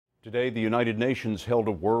Today, the United Nations held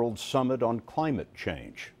a World Summit on climate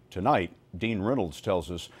change. Tonight, Dean Reynolds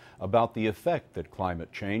tells us about the effect that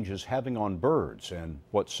climate change is having on birds and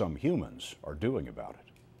what some humans are doing about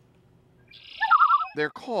it.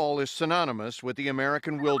 Their call is synonymous with the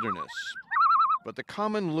American wilderness. But the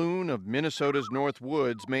common loon of Minnesota's North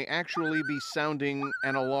Woods may actually be sounding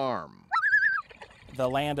an alarm. The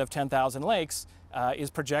land of 10,000 lakes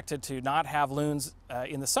is projected to not have loons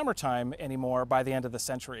in the summertime anymore by the end of the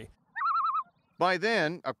century. By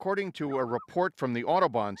then, according to a report from the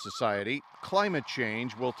Audubon Society, climate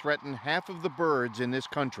change will threaten half of the birds in this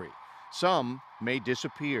country. Some may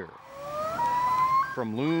disappear.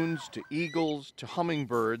 From loons to eagles to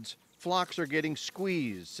hummingbirds, flocks are getting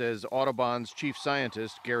squeezed, says Audubon's chief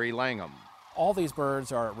scientist, Gary Langham. All these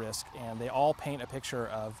birds are at risk, and they all paint a picture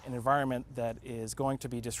of an environment that is going to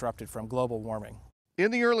be disrupted from global warming. In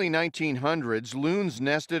the early 1900s, loons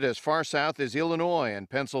nested as far south as Illinois and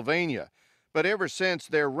Pennsylvania, but ever since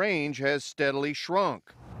their range has steadily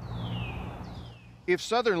shrunk. If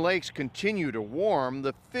southern lakes continue to warm,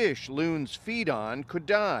 the fish loons feed on could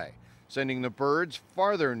die, sending the birds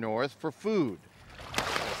farther north for food.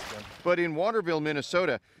 But in Waterville,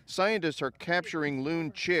 Minnesota, scientists are capturing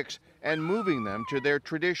loon chicks and moving them to their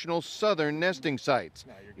traditional southern nesting sites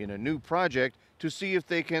in a new project to see if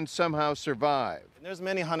they can somehow survive. There's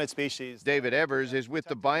many hunted species. David Evers is with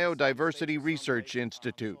the Biodiversity Research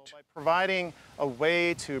Institute. By providing a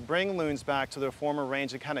way to bring loons back to their former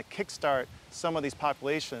range and kind of kickstart some of these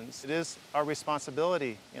populations, it is our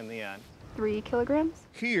responsibility in the end. 3 kilograms.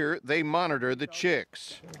 Here, they monitor the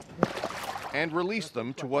chicks and release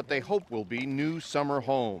them to what they hope will be new summer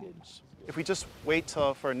homes. If we just wait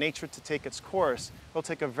for nature to take its course, it'll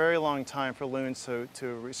take a very long time for loons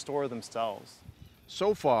to restore themselves.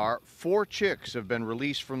 So far, 4 chicks have been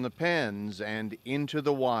released from the pens and into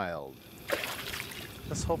the wild.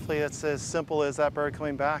 Hopefully it's as simple as that bird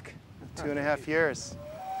coming back in 2.5 years.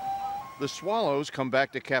 The swallows come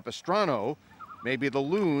back to Capistrano. Maybe the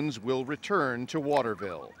loons will return to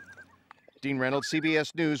Waterville. Dean Reynolds,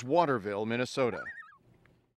 CBS News, Waterville, Minnesota.